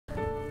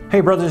Hey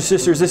brothers and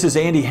sisters, this is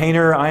Andy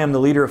Hayner. I am the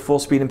leader of Full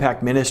Speed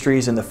Impact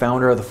Ministries and the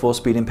founder of the Full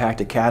Speed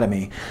Impact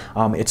Academy.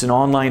 It's an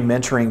online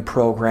mentoring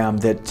program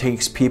that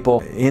takes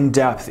people in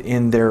depth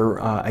in their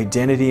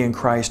identity in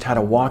Christ, how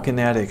to walk in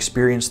that,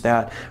 experience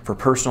that for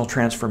personal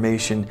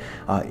transformation,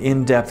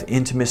 in-depth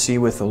intimacy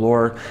with the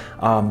Lord,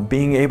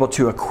 being able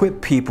to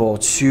equip people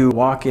to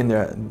walk in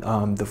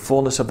the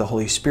fullness of the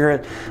Holy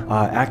Spirit,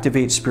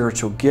 activate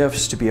spiritual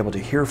gifts, to be able to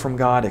hear from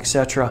God,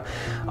 etc.,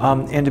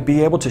 and to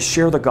be able to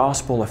share the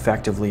gospel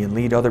effectively and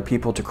lead other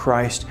people to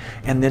Christ,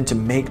 and then to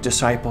make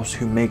disciples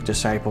who make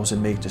disciples and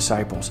make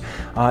disciples.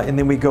 And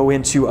then we go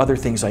into other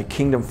things like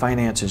kingdom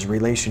finances,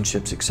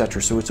 relationships,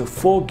 etc. So it's a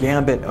full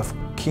gambit of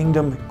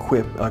kingdom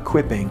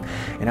equipping.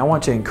 And I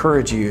want to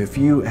encourage you, if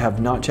you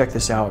have not checked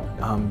this out,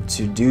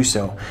 to do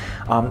so.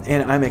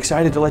 And I'm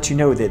excited to let you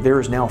know that there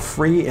is now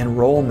free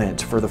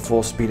enrollment for the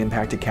Full Speed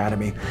Impact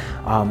Academy.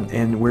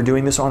 And we're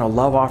doing this on a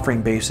love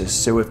offering basis.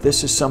 So if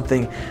this is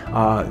something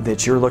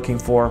that you're looking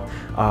for,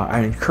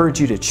 I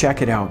encourage you to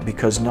check it out,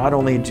 because not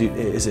only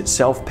is it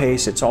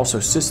self-paced, it's also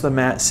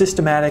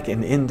systematic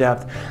and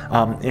in-depth.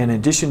 In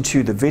addition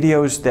to the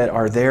videos that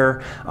are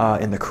there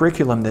and the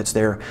curriculum that's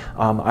there,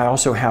 I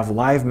also have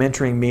live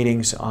mentoring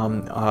meetings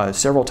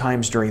several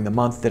times during the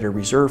month that are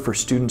reserved for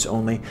students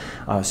only,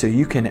 so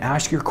you can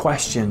ask your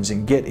questions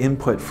and get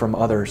input from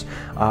others.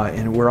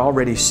 And we're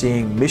already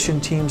seeing mission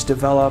teams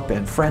develop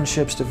and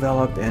friendships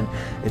develop, and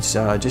it's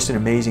just an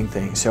amazing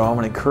thing. So I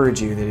want to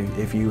encourage you that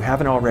if you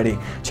haven't already,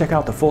 check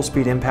out the Full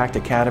Speed Impact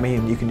Academy,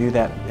 and you can do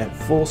that at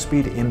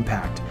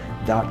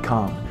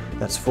fullspeedimpact.com.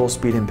 That's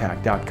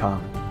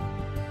fullspeedimpact.com.